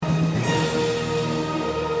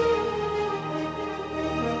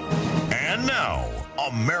And now,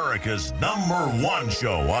 America's #1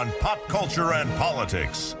 show on pop culture and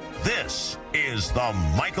politics. This is The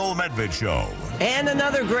Michael Medved Show. And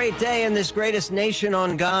another great day in this greatest nation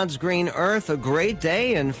on God's green earth. A great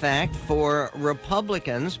day, in fact, for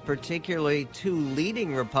Republicans, particularly two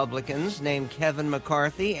leading Republicans named Kevin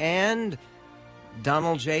McCarthy and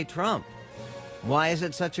Donald J. Trump. Why is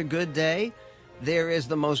it such a good day? There is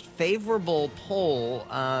the most favorable poll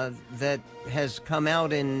that has come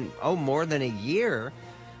out in, more than a year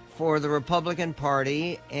for the Republican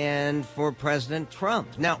Party and for President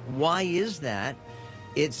Trump. Now, why is that?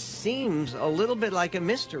 It seems a little bit like a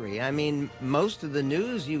mystery. I mean, most of the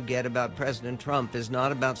news you get about President Trump is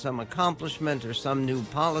not about some accomplishment or some new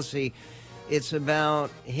policy. It's about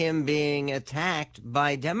him being attacked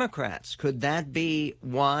by Democrats. Could that be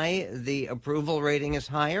why the approval rating is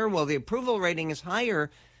higher? Well, the approval rating is higher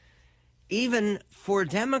even for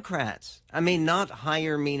Democrats. I mean, not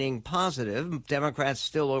higher meaning positive. Democrats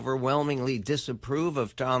still overwhelmingly disapprove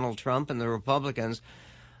of Donald Trump and the Republicans.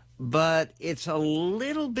 But it's a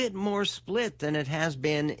little bit more split than it has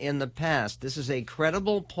been in the past. This is a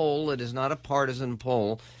credible poll. It is not a partisan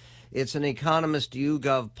poll. It's an Economist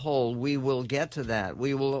YouGov poll. We will get to that.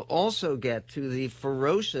 We will also get to the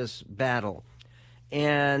ferocious battle,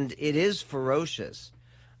 and it is ferocious,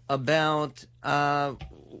 about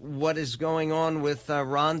what is going on with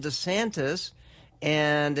Ron Desantis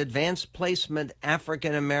and advanced placement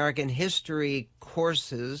African American history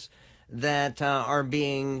courses that are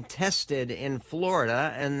being tested in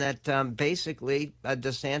Florida, and that basically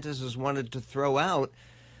DeSantis has wanted to throw out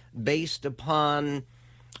based upon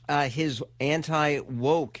his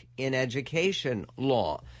anti-woke in education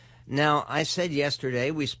law. Now, I said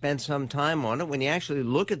yesterday, we spent some time on it, when you actually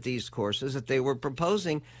look at these courses that they were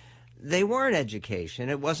proposing, they weren't education.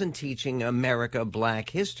 It wasn't teaching America black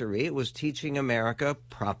history. It was teaching America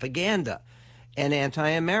propaganda and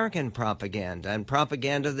anti-American propaganda, and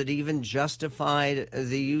propaganda that even justified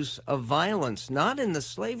the use of violence, not in the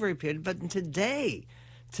slavery period, but today.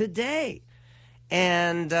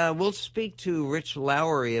 And we'll speak to Rich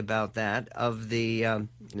Lowry about that, of the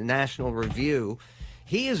National Review.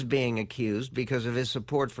 He is being accused, because of his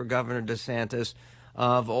support for Governor DeSantis,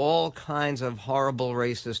 of all kinds of horrible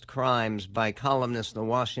racist crimes by columnists in the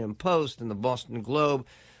Washington Post and the Boston Globe.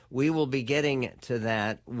 We will be getting to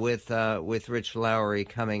that with Rich Lowry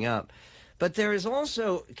coming up. But there is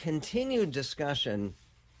also continued discussion,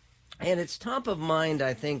 and it's top of mind,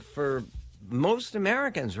 I think, for most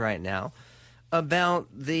Americans right now, about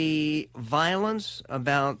the violence,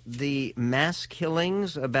 about the mass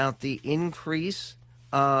killings, about the increase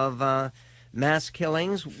of mass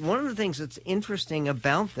killings. One of the things that's interesting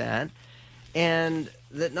about that, and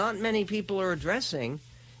that not many people are addressing,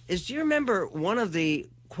 is, do you remember one of the,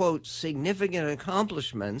 quote, significant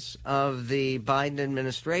accomplishments of the Biden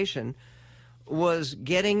administration was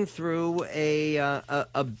getting through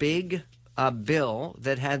a big bill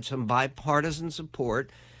that had some bipartisan support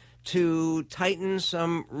to tighten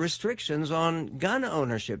some restrictions on gun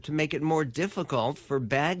ownership, to make it more difficult for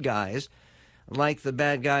bad guys, like the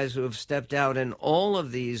bad guys who have stepped out in all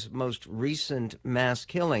of these most recent mass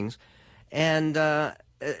killings. And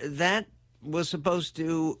that was supposed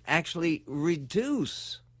to actually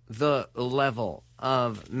reduce the level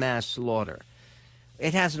of mass slaughter.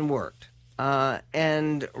 It hasn't worked.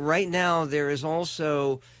 And right now there is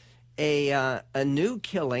also a new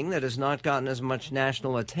killing that has not gotten as much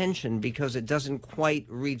national attention because it doesn't quite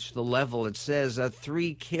reach the level. It says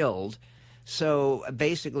 3 killed. So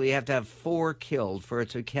basically you have to have 4 killed for it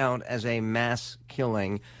to count as a mass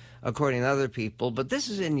killing, according to other people. But this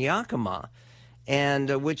is in Yakima, and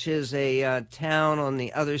which is a town on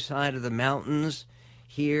the other side of the mountains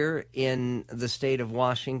here in the state of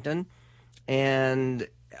Washington. And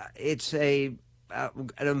it's an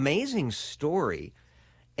amazing story.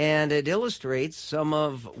 And it illustrates some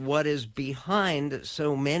of what is behind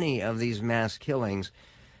so many of these mass killings.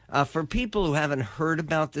 For people who haven't heard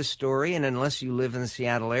about this story, and unless you live in the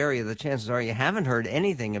Seattle area, the chances are you haven't heard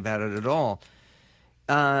anything about it at all.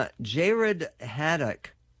 Jared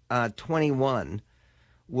Haddock, 21,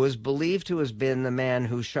 was believed to have been the man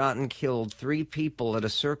who shot and killed 3 people at a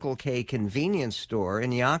Circle K convenience store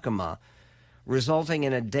in Yakima, resulting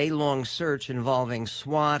in a day-long search involving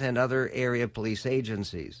SWAT and other area police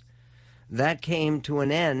agencies. That came to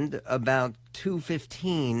an end about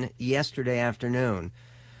 2:15 yesterday afternoon,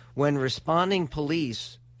 when responding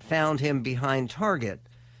police found him behind target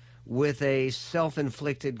with a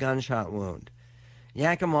self-inflicted gunshot wound.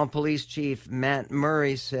 Yakima Police Chief Matt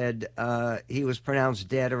Murray said he was pronounced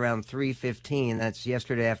dead around 3:15. That's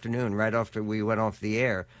yesterday afternoon, right after we went off the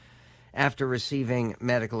air, after receiving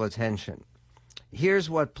medical attention. Here's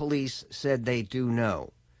what police said they do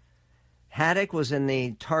know. Haddock was in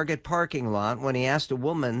the Target parking lot when he asked a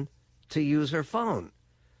woman to use her phone.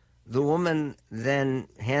 The woman then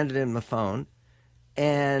handed him the phone,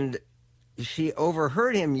 and she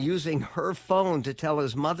overheard him using her phone to tell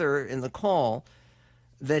his mother in the call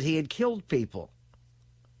that he had killed people.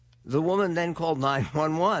 The woman then called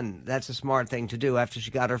 911. That's a smart thing to do after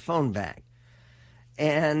she got her phone back.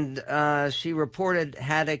 And she reported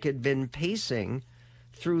Haddock had been pacing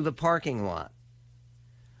through the parking lot.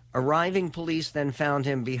 Arriving police then found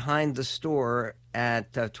him behind the store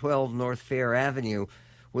at 12 North Fair Avenue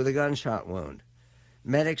with a gunshot wound.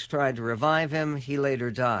 Medics tried to revive him. He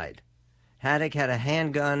later died. Haddock had a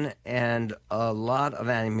handgun and a lot of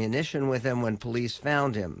ammunition with him when police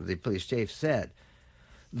found him, the police chief said.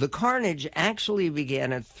 The carnage actually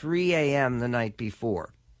began at 3 a.m. the night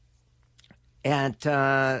before. As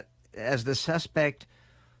the suspect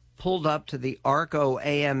pulled up to the Arco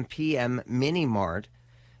AM/PM mini-mart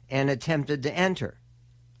and attempted to enter.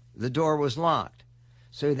 The door was locked.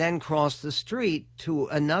 So he then crossed the street to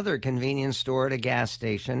another convenience store at a gas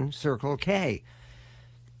station, Circle K.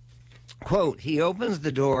 Quote, he opens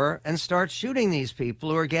the door and starts shooting these people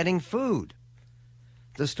who are getting food.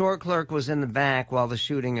 The store clerk was in the back while the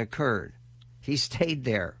shooting occurred. He stayed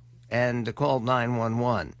there and called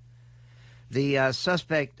 911. The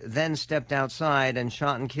suspect then stepped outside and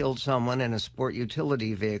shot and killed someone in a sport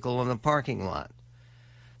utility vehicle in the parking lot.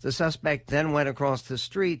 The suspect then went across the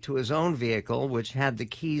street to his own vehicle, which had the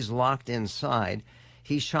keys locked inside.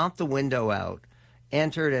 He shot the window out,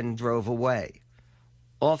 entered, and drove away.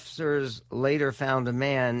 Officers later found a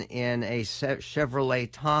man in a Chevrolet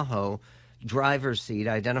Tahoe driver's seat,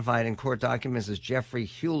 identified in court documents as Jeffrey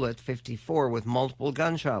Hewlett, 54, with multiple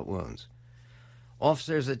gunshot wounds.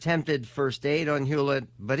 Officers attempted first aid on Hewlett,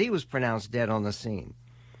 but he was pronounced dead on the scene.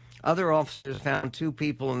 Other officers found 2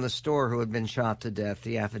 people in the store who had been shot to death,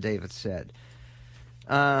 the affidavit said.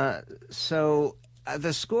 So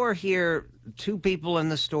the score here, 2 people in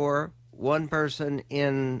the store, 1 person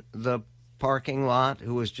in the parking lot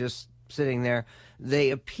who was just sitting there.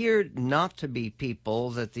 They appeared not to be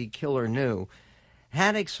people that the killer knew.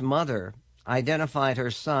 Haddock's mother identified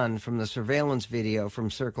her son from the surveillance video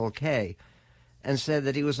from Circle K and said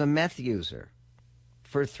that he was a meth user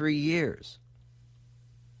for 3 years,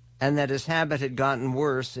 and that his habit had gotten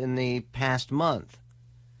worse in the past month.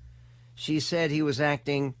 She said he was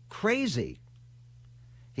acting crazy.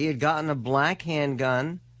 He had gotten a black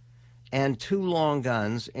handgun and 2 long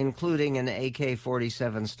guns, including an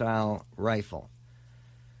AK-47 style rifle.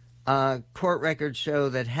 Court records show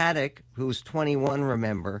that Haddock, who's 21,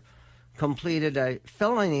 remember, completed a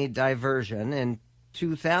felony diversion in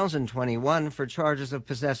 2021 for charges of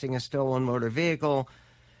possessing a stolen motor vehicle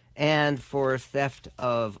and for theft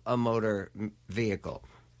of a motor vehicle.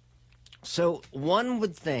 So one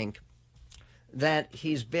would think that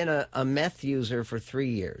he's been a meth user for 3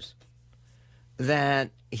 years,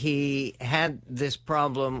 that he had this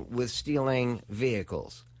problem with stealing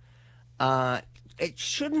vehicles.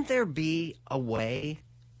 Shouldn't there be a way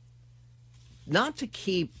not to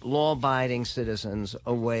keep law-abiding citizens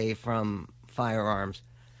away from firearms,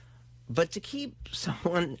 but to keep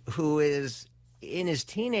someone who is in his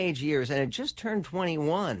teenage years and had just turned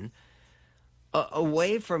 21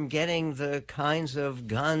 away from getting the kinds of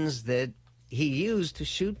guns that he used to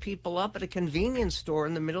shoot people up at a convenience store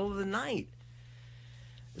in the middle of the night?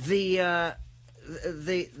 The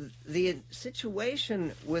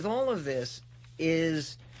situation with all of this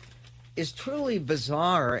is truly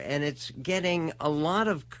bizarre, and it's getting a lot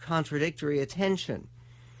of contradictory attention.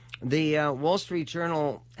 The Wall Street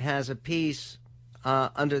Journal has a piece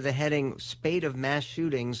under the heading "Spate of Mass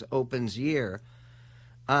Shootings Opens Year."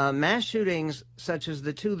 Mass shootings, such as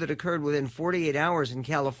the 2 that occurred within 48 hours in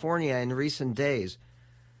California in recent days,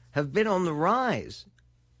 have been on the rise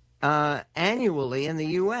annually in the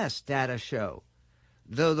U.S., data show,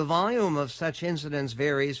 though the volume of such incidents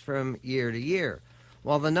varies from year to year.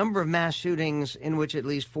 While the number of mass shootings in which at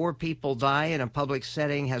least 4 people die in a public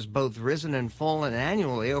setting has both risen and fallen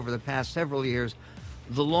annually over the past several years,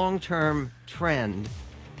 the long-term trend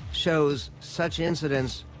shows such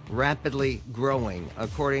incidents rapidly growing,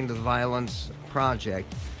 according to the Violence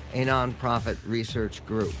Project, a nonprofit research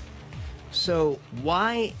group. So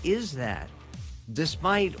why is that?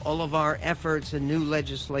 Despite all of our efforts and new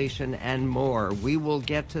legislation and more, we will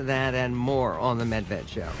get to that and more on The Medved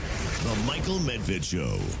Show. The Michael Medved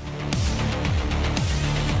Show.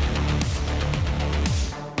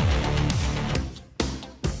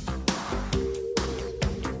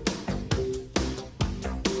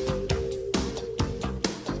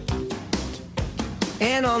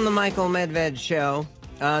 And on the Michael Medved Show,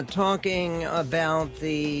 talking about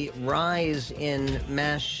the rise in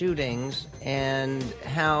mass shootings and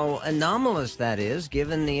how anomalous that is,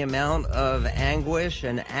 given the amount of anguish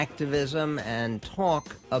and activism and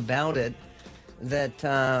talk about it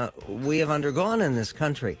that we have undergone in this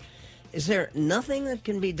country. Is there nothing that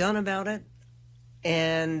can be done about it?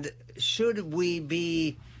 And should we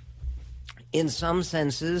be, in some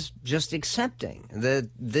senses, just accepting that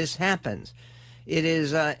this happens? It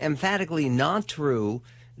is emphatically not true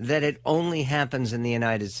that it only happens in the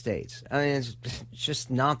United States. I mean, it's just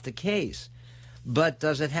not the case. But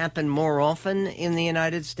does it happen more often in the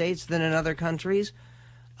United States than in other countries?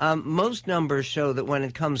 Most numbers show that when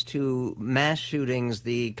it comes to mass shootings,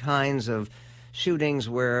 the kinds of shootings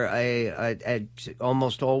where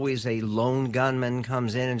almost always a lone gunman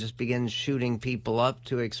comes in and just begins shooting people up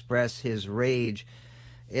to express his rage.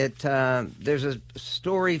 There's a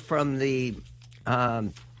story from the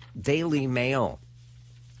Daily Mail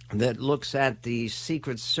that looks at the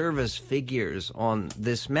Secret Service figures on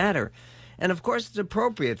this matter. And of course, it's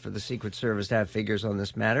appropriate for the Secret Service to have figures on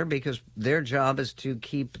this matter because their job is to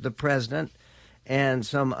keep the president and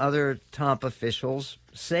some other top officials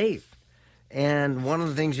safe. And one of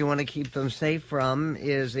the things you want to keep them safe from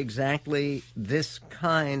is exactly this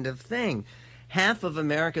kind of thing. Half of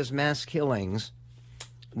America's mass killings,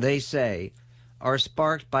 they say, are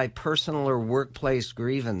sparked by personal or workplace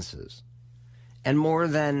grievances. And more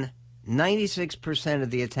than 96% of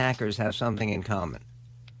the attackers have something in common.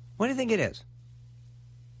 What do you think it is?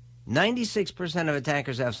 96% of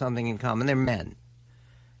attackers have something in common. They're men.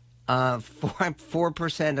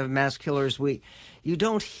 4% of mass killers, you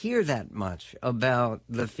don't hear that much about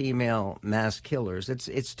the female mass killers.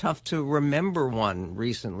 It's tough to remember one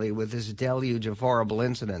recently with this deluge of horrible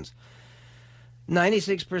incidents.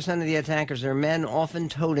 96% of the attackers are men, often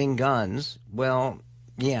toting guns. Well,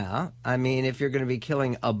 yeah, I mean, if you're going to be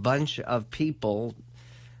killing a bunch of people,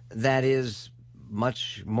 that is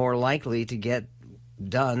much more likely to get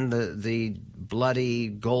done the bloody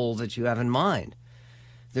goal that you have in mind.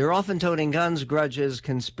 They're often toting guns, grudges,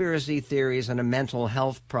 conspiracy theories, and a mental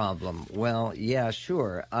health problem. Well, yeah,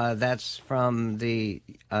 sure. That's from the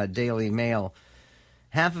Daily Mail.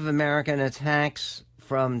 Half of American attacks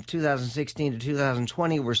from 2016 to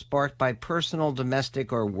 2020 were sparked by personal,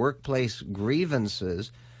 domestic, or workplace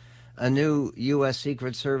grievances. A new U.S.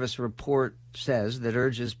 Secret Service report says that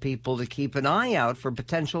urges people to keep an eye out for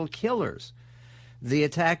potential killers. The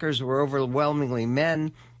attackers were overwhelmingly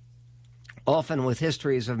men, often with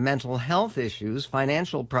histories of mental health issues,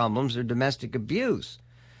 financial problems, or domestic abuse,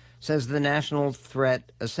 says the National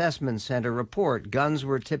Threat Assessment Center report. Guns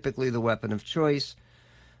were typically the weapon of choice.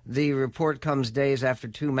 The report comes days after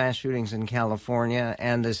two mass shootings in California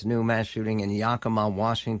and this new mass shooting in Yakima,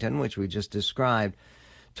 Washington, which we just described,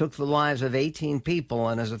 took the lives of 18 people,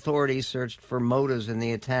 and as authorities searched for motives in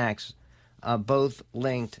the attacks, both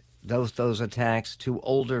linked those attacks to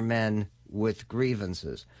older men with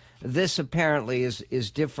grievances. This apparently is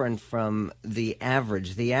different from the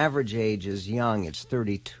average. The average age is young. It's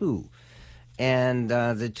 32. And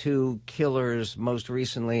the two killers most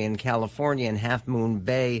recently in California, in Half Moon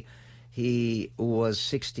Bay, he was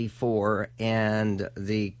 64. And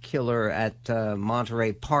the killer at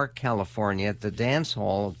Monterey Park, California, at the dance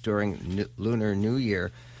hall during Lunar New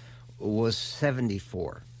Year, was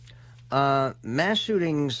 74. Mass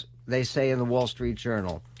shootings, they say in the Wall Street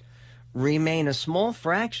Journal, remain a small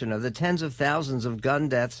fraction of the tens of thousands of gun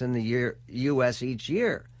deaths in the U.S. each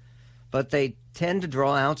year. But they tend to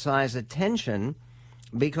draw outsized attention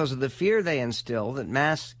because of the fear they instill that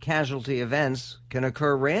mass casualty events can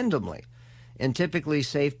occur randomly in typically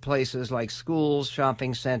safe places like schools,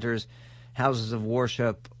 shopping centers, houses of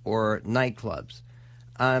worship, or nightclubs.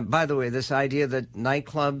 By the way, this idea that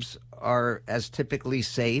nightclubs are as typically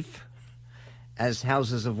safe as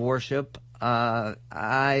houses of worship,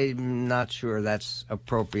 I'm not sure that's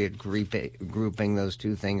appropriate grouping those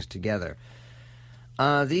two things together.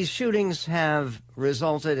 These shootings have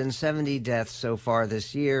resulted in 70 deaths so far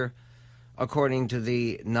this year, according to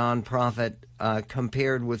the nonprofit,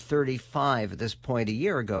 compared with 35 at this point a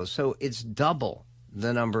year ago. So it's double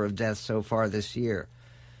the number of deaths so far this year.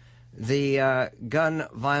 The Gun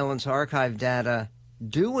Violence Archive data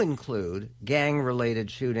do include gang-related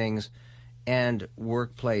shootings and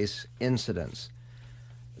workplace incidents.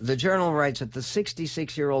 The Journal writes that the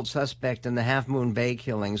 66-year-old suspect in the Half Moon Bay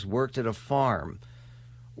killings worked at a farm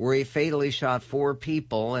where he fatally shot 4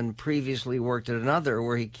 people and previously worked at another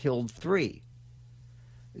where he killed 3.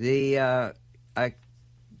 The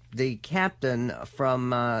captain from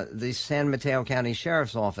the San Mateo County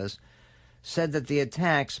Sheriff's Office said that the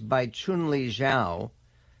attacks by Chunli Zhao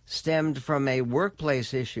stemmed from a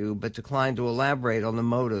workplace issue, but declined to elaborate on the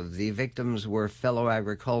motive. The victims were fellow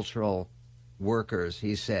agricultural workers,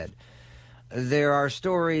 he said. There are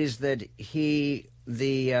stories that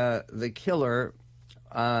the killer,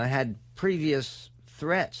 had previous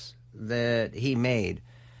threats that he made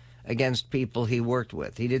against people he worked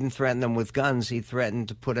with. He didn't threaten them with guns. He threatened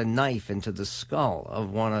to put a knife into the skull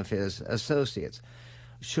of one of his associates.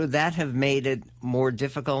 Should that have made it more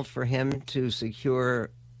difficult for him to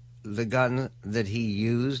secure the gun that he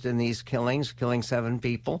used in these killings, killing 7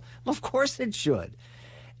 people? Well, of course it should.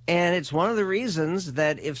 And it's one of the reasons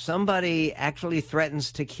that if somebody actually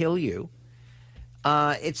threatens to kill you,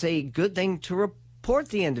 it's a good thing to report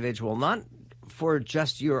the individual, not for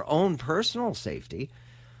just your own personal safety,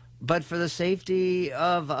 but for the safety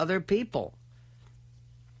of other people.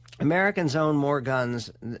 Americans own more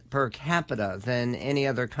guns per capita than any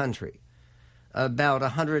other country. About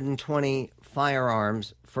 120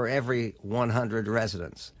 firearms for every 100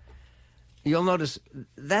 residents. You'll notice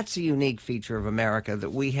that's a unique feature of America,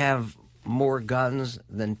 that we have more guns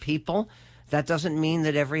than people. That doesn't mean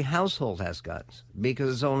that every household has guns,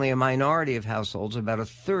 because it's only a minority of households, about a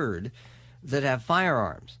third, that have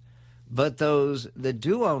firearms. But those that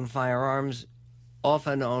do own firearms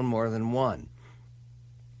often own more than one.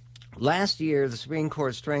 Last year, the Supreme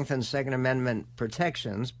Court strengthened Second Amendment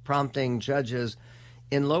protections, prompting judges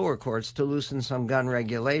in lower courts to loosen some gun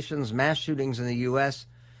regulations. Mass shootings in the U.S.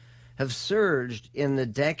 have surged in the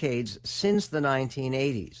decades since the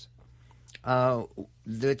 1980s.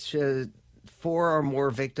 4 or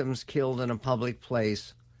more victims killed in a public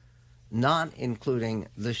place, not including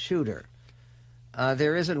the shooter.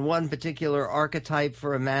 There isn't one particular archetype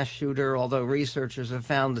for a mass shooter, although researchers have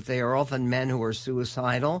found that they are often men who are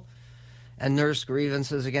suicidal and nurse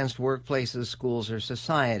grievances against workplaces, schools, or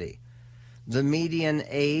society. The median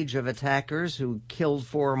age of attackers who killed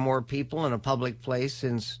 4 or more people in a public place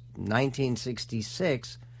since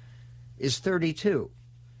 1966 is 32.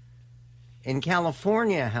 In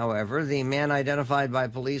California, however, the man identified by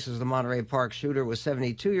police as the Monterey Park shooter was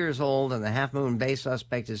 72 years old, and the Half Moon Bay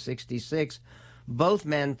suspect is 66. Both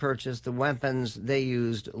men purchased the weapons they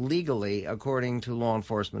used legally, according to law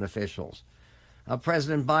enforcement officials.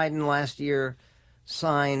 President Biden last year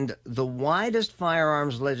signed the widest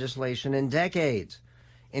firearms legislation in decades,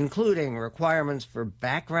 including requirements for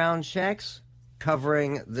background checks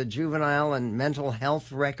covering the juvenile and mental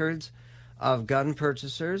health records of gun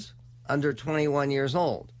purchasers under 21 years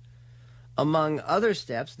old. Among other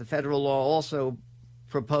steps, the federal law also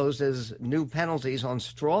proposes new penalties on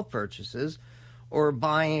straw purchases or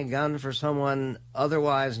buying a gun for someone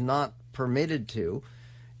otherwise not permitted to,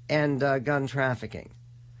 and gun trafficking.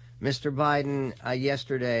 Mr. Biden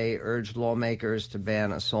yesterday urged lawmakers to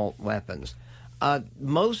ban assault weapons.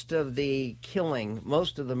 Most of the killing,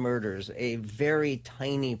 most of the murders, a very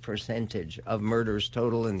tiny percentage of murders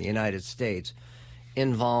total in the United States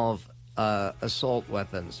involve assault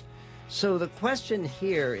weapons. So the question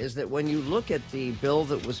here is that when you look at the bill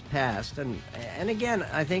that was passed, and again,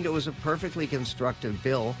 I think it was a perfectly constructive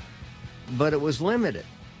bill, but it was limited.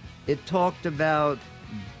 It talked about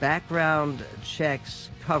background checks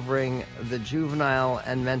covering the juvenile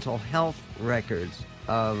and mental health records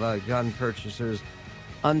of gun purchasers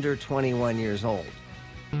under 21 years old.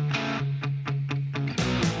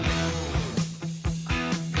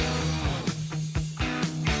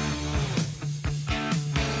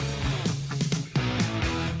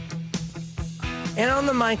 And on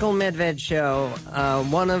the Michael Medved Show,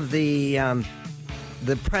 one of the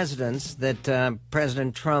presidents that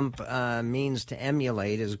President Trump means to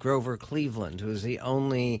emulate is Grover Cleveland, who is the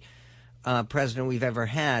only president we've ever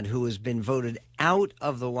had who has been voted out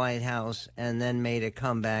of the White House and then made a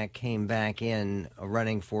comeback, came back in,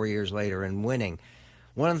 running 4 years later and winning.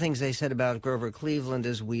 One of the things they said about Grover Cleveland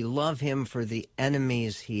is we love him for the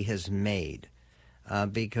enemies he has made.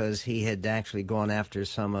 Because he had actually gone after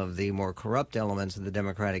some of the more corrupt elements of the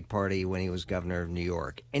Democratic Party when he was governor of New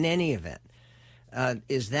York. In any event,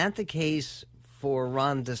 is that the case for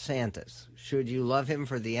Ron Desantis? Should you love him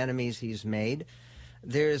for the enemies he's made?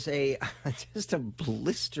 There's just a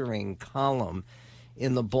blistering column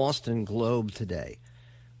in the Boston Globe today,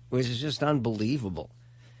 which is just unbelievable.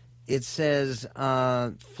 It says,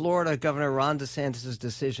 Florida Governor Ron DeSantis'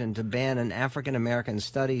 decision to ban an African-American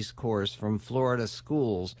studies course from Florida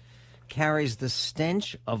schools carries the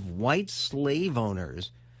stench of white slave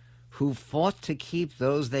owners who fought to keep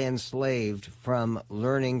those they enslaved from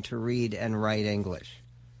learning to read and write English.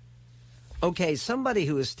 Okay, somebody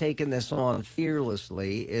who has taken this on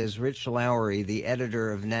fearlessly is Rich Lowry, the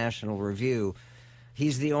editor of National Review.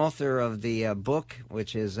 He's the author of the book,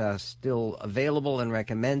 which is still available and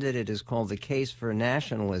recommended. It is called The Case for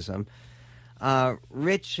Nationalism.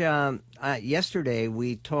 Rich, yesterday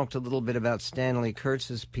we talked a little bit about Stanley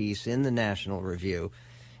Kurtz's piece in the National Review,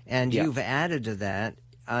 and you've added to that.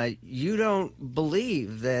 You don't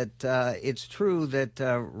believe that it's true that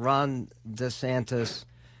Ron DeSantis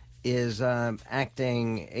is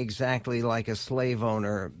acting exactly like a slave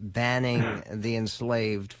owner, banning the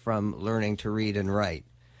enslaved from learning to read and write.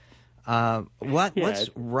 What's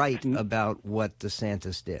right about what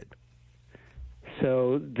DeSantis did?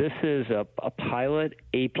 So this is a pilot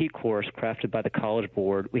AP course crafted by the College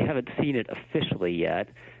Board. We haven't seen it officially yet.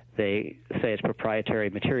 They say it's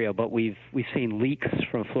proprietary material, but we've seen leaks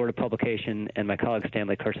from Florida Publication, and my colleague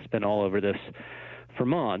Stanley Kurtz has been all over this for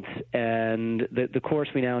months. And the course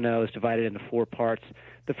we now know is divided into 4 parts.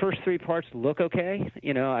 The first 3 parts look okay.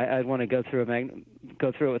 I'd want to go through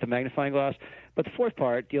it with a magnifying glass. But the 4th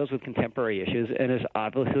part deals with contemporary issues and is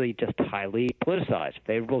obviously just highly politicized.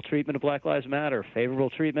 Favorable treatment of Black Lives Matter, favorable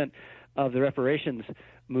treatment of the reparations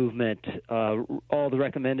movement. All the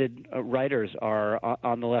recommended writers are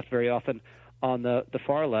on the left, very often on the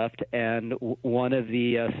far left, and one of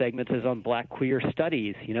the segments is on Black queer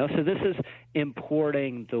studies. So this is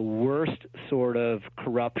importing the worst sort of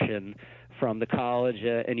corruption from the college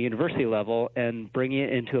and university level and bringing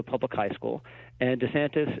it into a public high school. And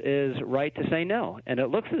DeSantis is right to say no. And it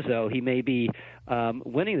looks as though he may be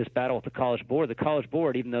winning this battle with the College Board. The College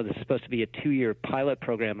Board, even though this is supposed to be a 2-year pilot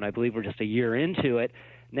program, and I believe we're just a year into it,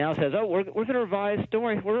 now says, we're going to revise. Don't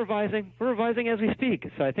worry, we're revising as we speak.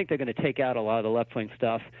 So I think they're going to take out a lot of the left-wing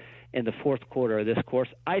stuff in the 4th quarter of this course.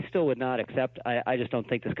 I still would not accept. I just don't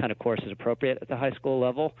think this kind of course is appropriate at the high school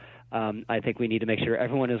level. I think we need to make sure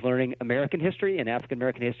everyone is learning American history, and African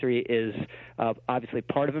American history is obviously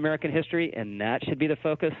part of American history, and that should be the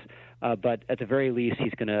focus. But at the very least,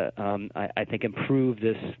 he's going to, I think, improve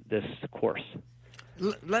this course.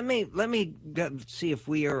 Let me see if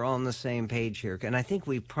we are on the same page here, and I think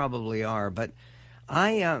we probably are. But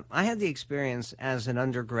I had the experience as an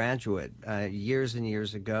undergraduate years and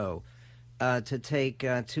years ago to take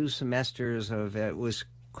 2 semesters of it was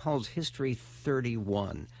called History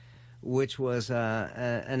 31, which was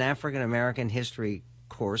an African American history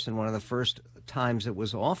course, and one of the first times it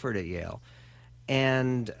was offered at Yale.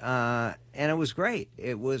 And it was great.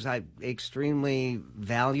 It was extremely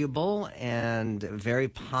valuable and very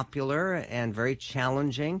popular and very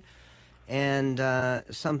challenging, and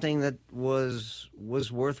something that was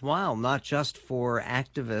worthwhile, not just for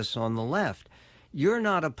activists on the left. You're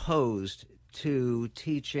not opposed to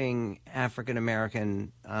teaching African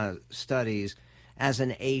American studies as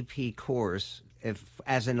an AP course,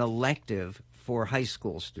 as an elective for high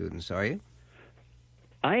school students, are you?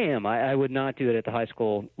 I am. I would not do it at the high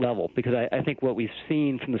school level because I think what we've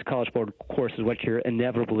seen from this College Board course is what you're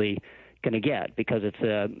inevitably going to get because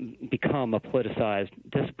it's become a politicized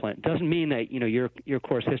discipline. Doesn't mean that your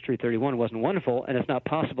course History 31 wasn't wonderful, and it's not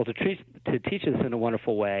possible to teach this in a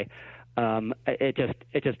wonderful way.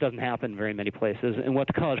 It just doesn't happen in very many places. And what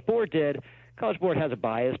the College Board did. College Board has a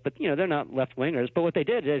bias, but they're not left-wingers. But what they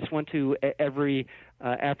did, they just went to every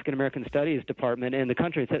African American Studies department in the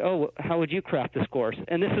country and said, how would you craft this course?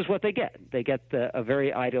 And this is what they get. They get a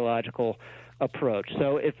very ideological approach.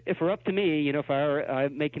 So if we're up to me, if I were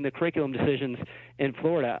making the curriculum decisions in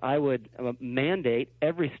Florida, I would mandate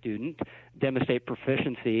every student demonstrate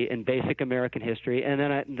proficiency in basic American history, and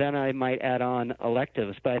then I might add on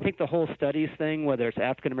electives. But I think the whole studies thing, whether it's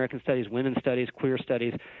African American studies, women's studies, queer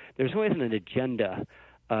studies, there's always an agenda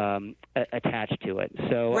attached to it.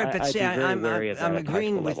 So right, but I'm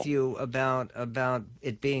agreeing with level. you about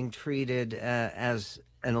it being treated as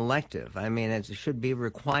an elective. I mean, it should be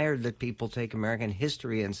required that people take American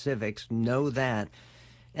history and civics, know that,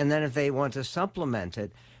 and then if they want to supplement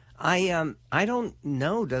it, I don't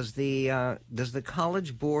know. Does the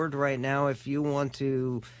College Board right now, if you want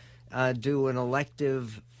to do an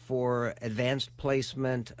elective for advanced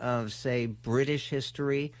placement of, say, British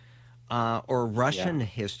history or Russian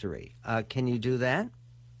history, can you do that?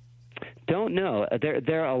 Don't know.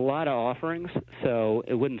 There are a lot of offerings, so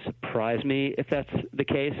it wouldn't surprise me if that's the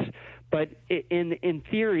case. But in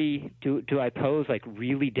theory, do I pose like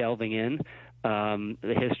really delving in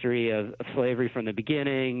the history of slavery from the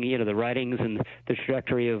beginning, the writings and the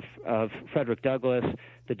trajectory of Frederick Douglass,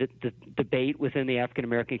 the debate within the African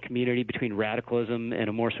American community between radicalism and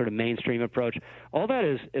a more sort of mainstream approach? All that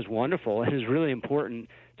is wonderful and is really important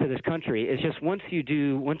to this country. It's just once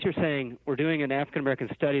you're saying we're doing an African American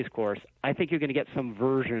studies course, I think you're going to get some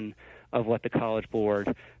version of what the College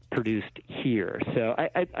Board produced here. So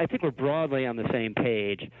I think we're broadly on the same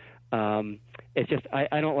page. It's just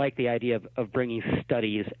I don't like the idea of bringing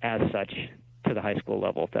studies as such to the high school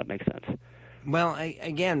level, if that makes sense. Well,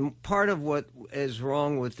 again, part of what is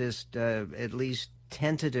wrong with this, at least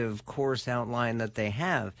tentative course outline that they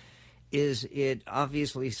have, is it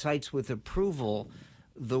obviously cites with approval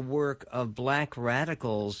the work of black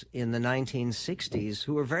radicals in the 1960s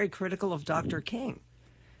who were very critical of Dr. King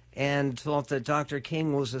and thought that Dr.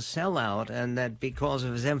 King was a sellout, and that because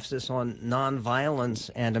of his emphasis on nonviolence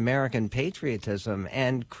and American patriotism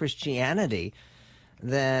and Christianity,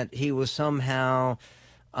 that he was somehow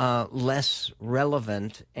less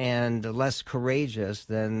relevant and less courageous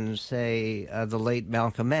than, say, the late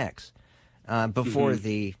Malcolm X, before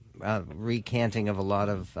the recanting of a lot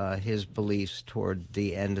of his beliefs toward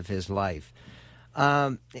the end of his life.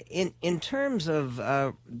 In terms of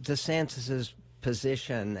DeSantis's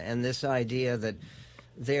position and this idea that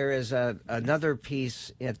there is another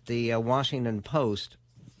piece at the Washington Post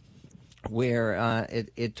where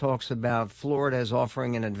it talks about Florida is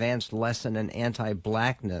offering an advanced lesson in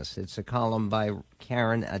anti-blackness. It's a column by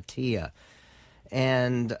Karen Attia.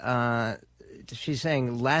 And she's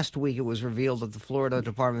saying, last week it was revealed that the Florida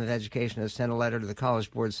Department of Education has sent a letter to the College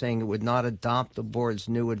Board saying it would not adopt the board's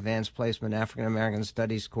new advanced placement African American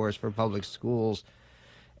Studies course for public schools,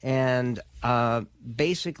 and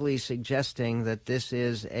basically suggesting that this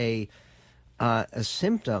is a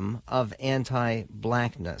symptom of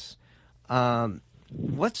anti-blackness.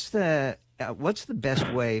 What's the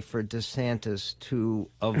best way for DeSantis to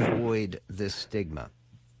avoid this stigma?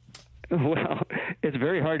 Well, it's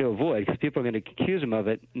very hard to avoid because people are going to accuse him of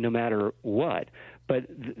it no matter what. But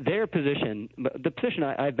their position, the position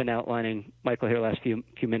I've been outlining, Michael, here the last few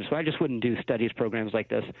minutes, so I just wouldn't do studies programs like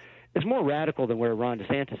this, is more radical than where Ron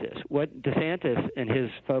DeSantis is. What DeSantis and his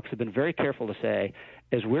folks have been very careful to say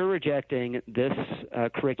is we're rejecting this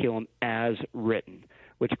curriculum as written,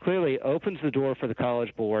 which clearly opens the door for the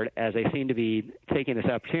College Board, as they seem to be taking this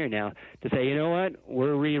opportunity now, to say, you know what,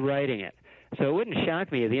 we're rewriting it. So it wouldn't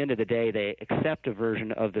shock me at the end of the day they accept a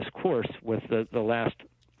version of this course with the last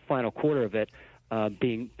final quarter of it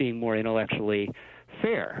being more intellectually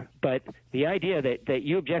fair. But the idea that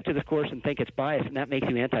you object to this course and think it's biased and that makes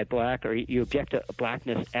you anti-black, or you object to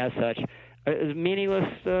blackness as such, is meaningless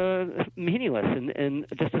and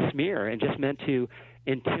just a smear and just meant to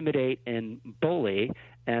intimidate and bully.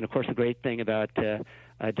 And, of course, the great thing about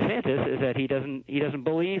DeSantis is that he doesn't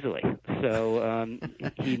bully easily. So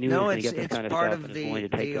he knew he was going to get this kind of stuff and is willing to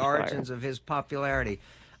take the origins of his popularity.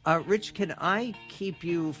 Rich, can I keep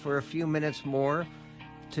you for a few minutes more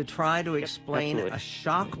to try to explain a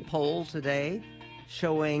shock poll today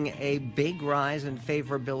showing a big rise in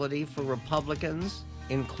favorability for Republicans,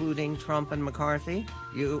 including Trump and McCarthy?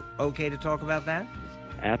 You okay to talk about that?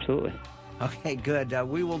 Absolutely. Okay, good.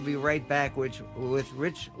 We will be right back with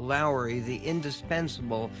Rich Lowry, the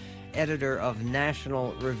indispensable editor of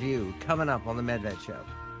National Review, coming up on The Medved Show.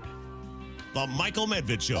 The Michael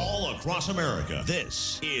Medved Show. All across America.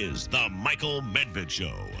 This is The Michael Medved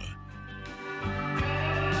Show.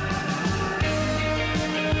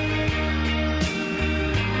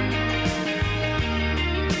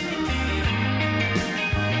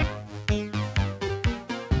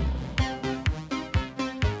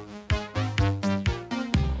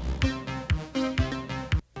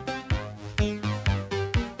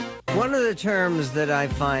 One of the terms that I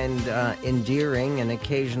find endearing and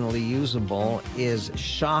occasionally usable is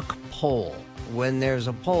shock poll. When there's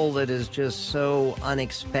a poll that is just so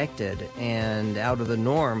unexpected and out of the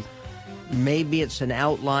norm, maybe it's an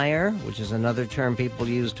outlier, which is another term people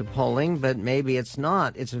use to polling, but maybe it's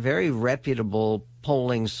not. It's a very reputable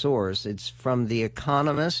polling source. It's from the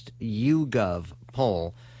Economist YouGov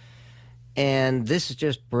poll. And this is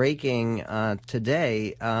just breaking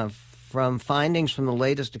today. From findings from the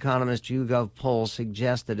latest Economist YouGov poll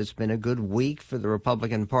suggest that it's been a good week for the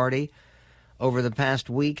Republican Party. Over the past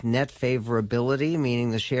week, net favorability,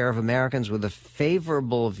 meaning the share of Americans with a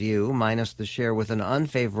favorable view minus the share with an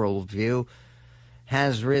unfavorable view,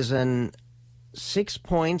 has risen 6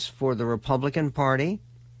 points for the Republican Party,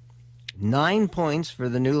 9 points for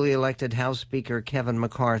the newly elected House Speaker Kevin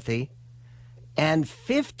McCarthy, and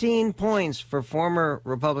 15 points for former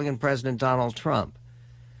Republican President Donald Trump.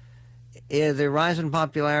 The rise in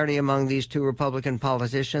popularity among these two Republican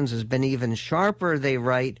politicians has been even sharper, they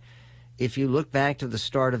write, if you look back to the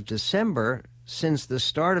start of December. Since the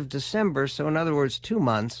start of December, so in other words 2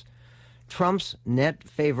 months, Trump's net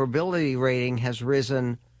favorability rating has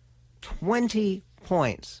risen 20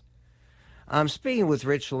 points. I'm speaking with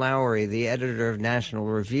Rich Lowry, the editor of National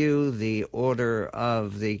Review, the author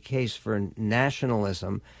of the Case for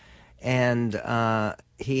Nationalism. And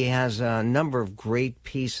he has a number of great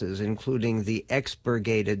pieces, including the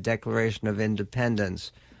expurgated Declaration of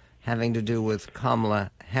Independence, having to do with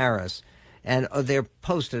Kamala Harris. And they're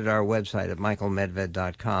posted at our website at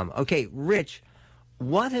michaelmedved.com. Okay, Rich,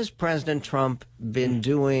 what has President Trump been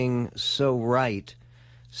doing so right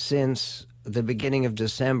since the beginning of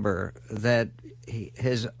December that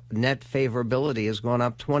his net favorability has gone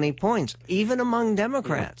up 20 points, even among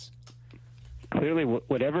Democrats? Clearly,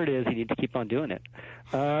 whatever it is, you need to keep on doing it.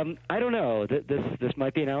 I don't know. This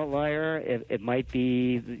might be an outlier. It might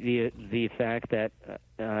be the fact that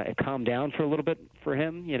it calmed down for a little bit for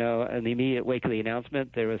him. You know, in the immediate wake of the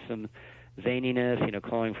announcement, there was some zaniness. You know,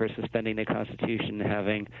 calling for suspending the Constitution,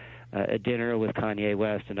 having a dinner with Kanye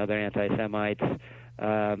West and other anti-Semites.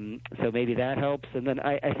 So maybe that helps. And then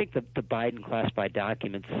I think the Biden classified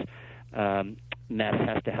documents mess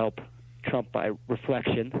has to help Trump by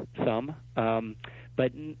reflection some.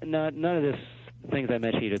 But none of this things I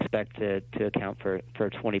mentioned you'd expect to account for a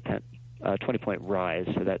 20-point rise.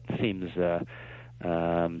 So that seems a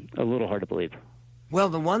little hard to believe. Well,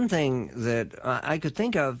 the one thing that I could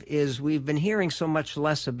think of is we've been hearing so much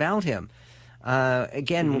less about him.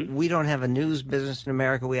 Again, we don't have a news business in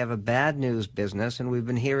America. We have a bad news business, and we've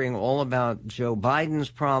been hearing all about Joe Biden's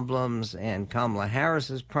problems and Kamala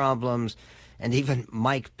Harris's problems and even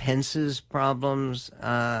Mike Pence's problems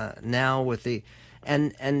now with the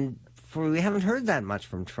we haven't heard that much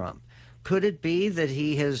from Trump. Could it be that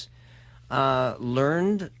he has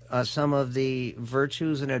learned some of the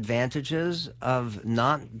virtues and advantages of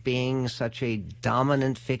not being such a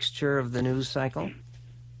dominant fixture of the news cycle?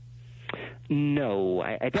 No,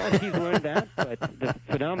 I doubt he's learned that, but the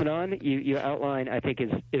phenomenon you outline, I think,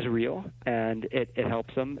 is real, and it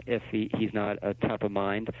helps him if he's not a top of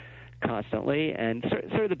mind constantly. And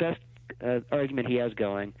sort of the best argument he has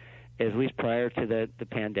going is, at least prior to the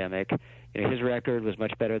pandemic, you know, his record was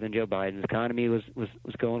much better than Joe Biden's. Economy was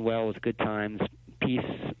going well, was good times,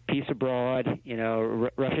 peace abroad. You know,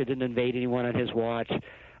 Russia didn't invade anyone on his watch.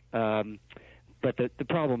 But the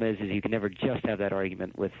problem is you can never just have that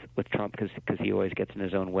argument with Trump because he always gets in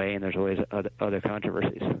his own way, and there's always other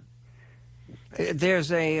controversies.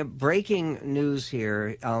 There's a breaking news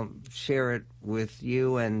here. I'll share it with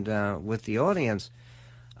you and with the audience.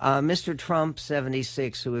 Mr. Trump,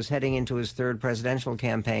 76, who is heading into his third presidential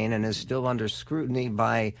campaign and is still under scrutiny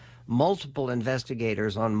by multiple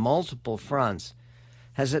investigators on multiple fronts,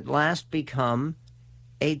 has at last become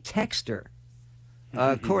a texter.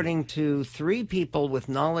 According to 3 people with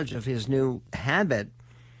knowledge of his new habit,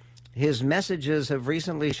 his messages have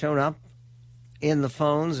recently shown up in the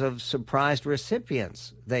phones of surprised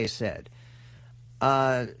recipients, they said.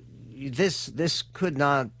 This could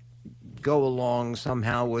not go along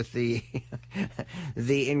somehow with the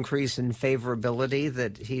the increase in favorability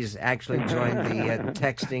that he's actually joined the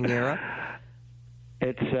texting era.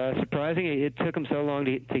 It's surprising it took him so long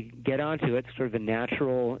to get onto it. Sort of a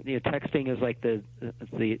natural, you know, texting is like the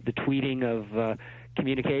tweeting of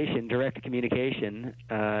communication, direct communication.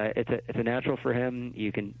 It's a natural for him.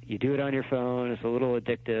 You do it on your phone. It's a little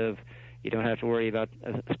addictive. You don't have to worry about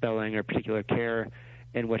spelling or particular care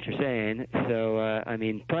in what you're saying. So I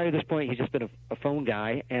mean, prior to this point, he's just been a phone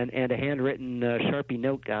guy and a handwritten Sharpie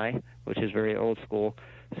note guy, which is very old school.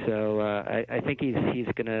 So I think he's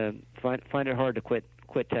going to find it hard to quit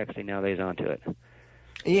texting now that he's onto it.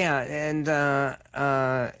 Yeah, and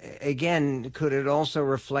again, could it also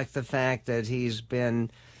reflect the fact that he's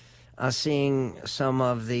been seeing some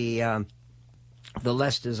of the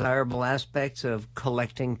less desirable aspects of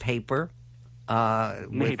collecting paper?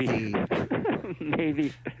 Maybe.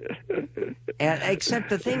 Maybe. And except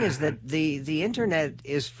the thing is that the internet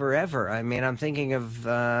is forever. I mean, I'm thinking of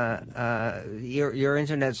your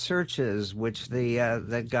internet searches, which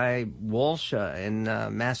that guy Walsha in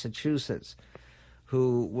Massachusetts,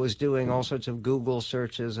 who was doing all sorts of Google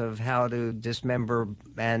searches of how to dismember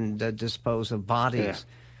and dispose of bodies,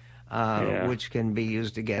 which can be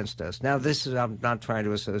used against us. Now, I'm not trying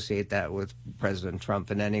to associate that with President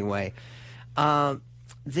Trump in any way.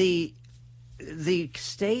 The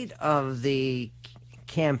state of the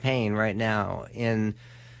campaign right now in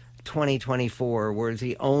 2024, where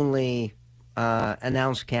the only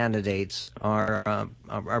announced candidates are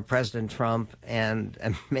President Trump and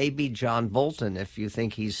maybe John Bolton, if you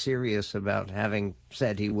think he's serious about having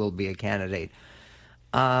said he will be a candidate.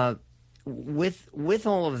 With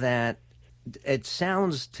all of that, it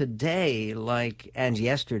sounds today and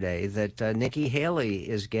yesterday that Nikki Haley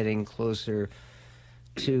is getting closer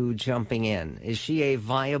to jumping in. Is she a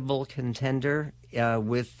viable contender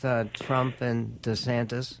with Trump and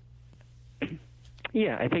DeSantis?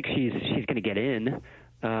 Yeah, I think she's going to get in.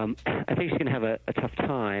 I think she's going to have a tough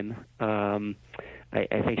time.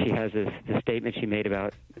 I think she has this statement she made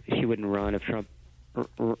about she wouldn't run if Trump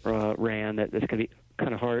ran. That's going to be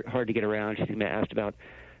kind of hard to get around. She's going to be asked about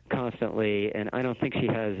constantly, and I don't think she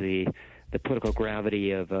has the political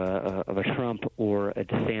gravity of a Trump or a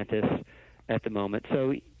DeSantis at the moment.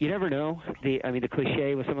 So you never know. The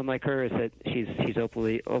cliche with someone like her is that she's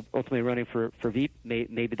ultimately running for VP.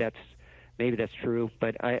 Maybe that's true,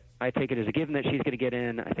 but I take it as a given that she's going to get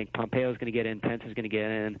in. I think Pompeo's going to get in. Pence is going to get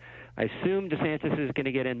in. I assume DeSantis is going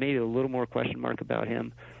to get in. Maybe a little more question mark about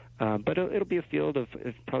him, but it'll be a field of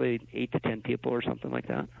probably 8 to 10 people or something like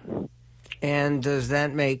that. And does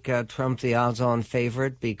that make Trump the odds-on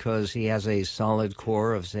favorite because he has a solid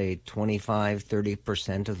core of, say,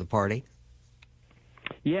 25-30% of the party?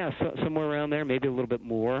 Yeah, somewhere around there, maybe a little bit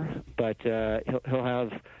more, but he'll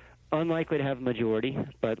have unlikely to have a majority,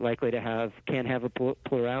 but likely to can have a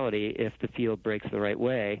plurality if the field breaks the right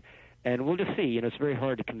way. And we'll just see. It's very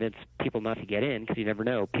hard to convince people not to get in because you never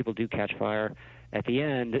know. People do catch fire. At the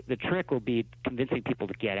end, the trick will be convincing people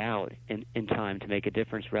to get out in time to make a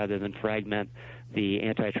difference rather than fragment the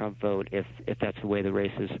anti-Trump vote if that's the way the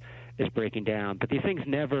race is breaking down. But these things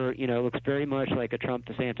never, it looks very much like a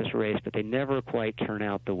Trump-DeSantis race, but they never quite turn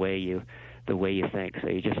out the way you think. So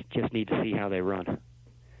you just need to see how they run.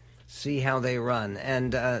 See how they run.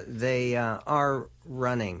 And they are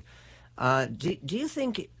running. Do you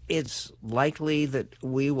think it's likely that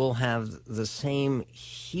we will have the same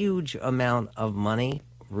huge amount of money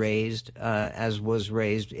raised as was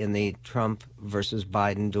raised in the Trump versus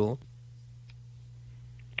Biden duel?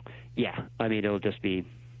 Yeah, it'll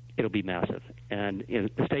be massive, and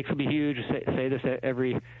the stakes will be huge. Say this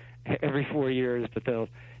every 4 years, but they'll,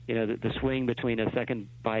 the swing between a second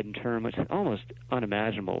Biden term, which is almost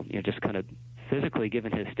unimaginable, just kind of physically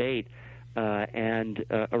given his state. And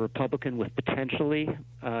a Republican with potentially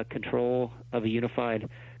control of a unified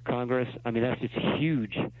Congress. That's just a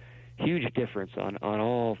huge difference on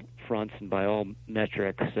all fronts and by all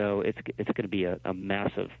metrics. So it's going to be a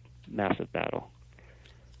massive battle.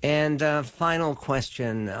 And final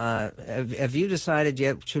question: have you decided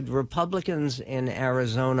yet? Should Republicans in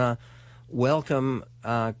Arizona welcome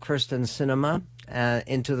Kristen Sinema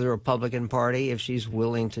into the Republican Party if she's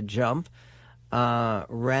willing to jump?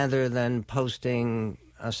 Rather than posting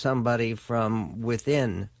somebody from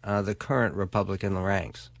within the current Republican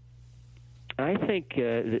ranks? I think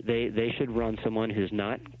they should run someone who's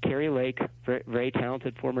not Carrie Lake, very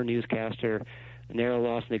talented former newscaster, narrow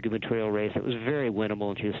loss in the gubernatorial race. It was very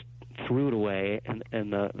winnable, and she just threw it away in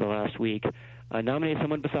the last week. Nominate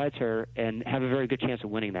someone besides her and have a very good chance of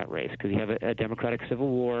winning that race because you have a Democratic civil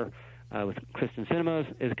war. With Kristen Sinema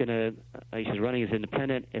she's running as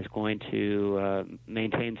independent, is going to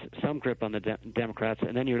maintain some grip on the Democrats,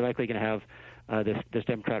 and then you're likely going to have this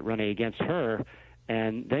Democrat running against her,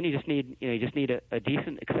 and then you just need a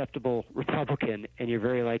decent, acceptable Republican, and you're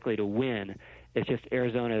very likely to win. It's just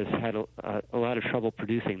Arizona's had a lot of trouble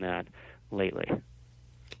producing that lately.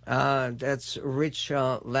 That's Rich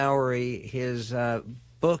Lowry. His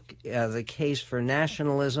book, The Case for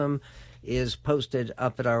Nationalism, is posted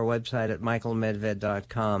up at our website at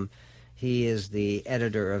michaelmedved.com. He is the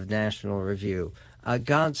editor of National Review.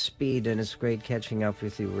 Godspeed, and it's great catching up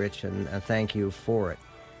with you, Rich, and thank you for it.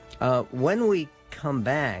 When we come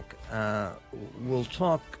back, we'll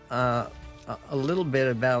talk a little bit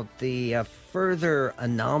about the further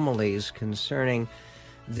anomalies concerning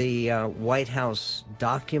the White House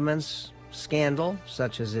documents scandal,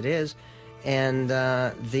 such as it is, and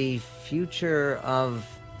the future of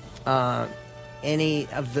any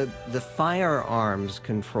of the firearms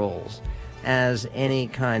controls as any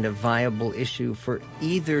kind of viable issue for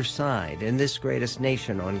either side in this greatest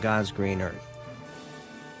nation on God's green earth.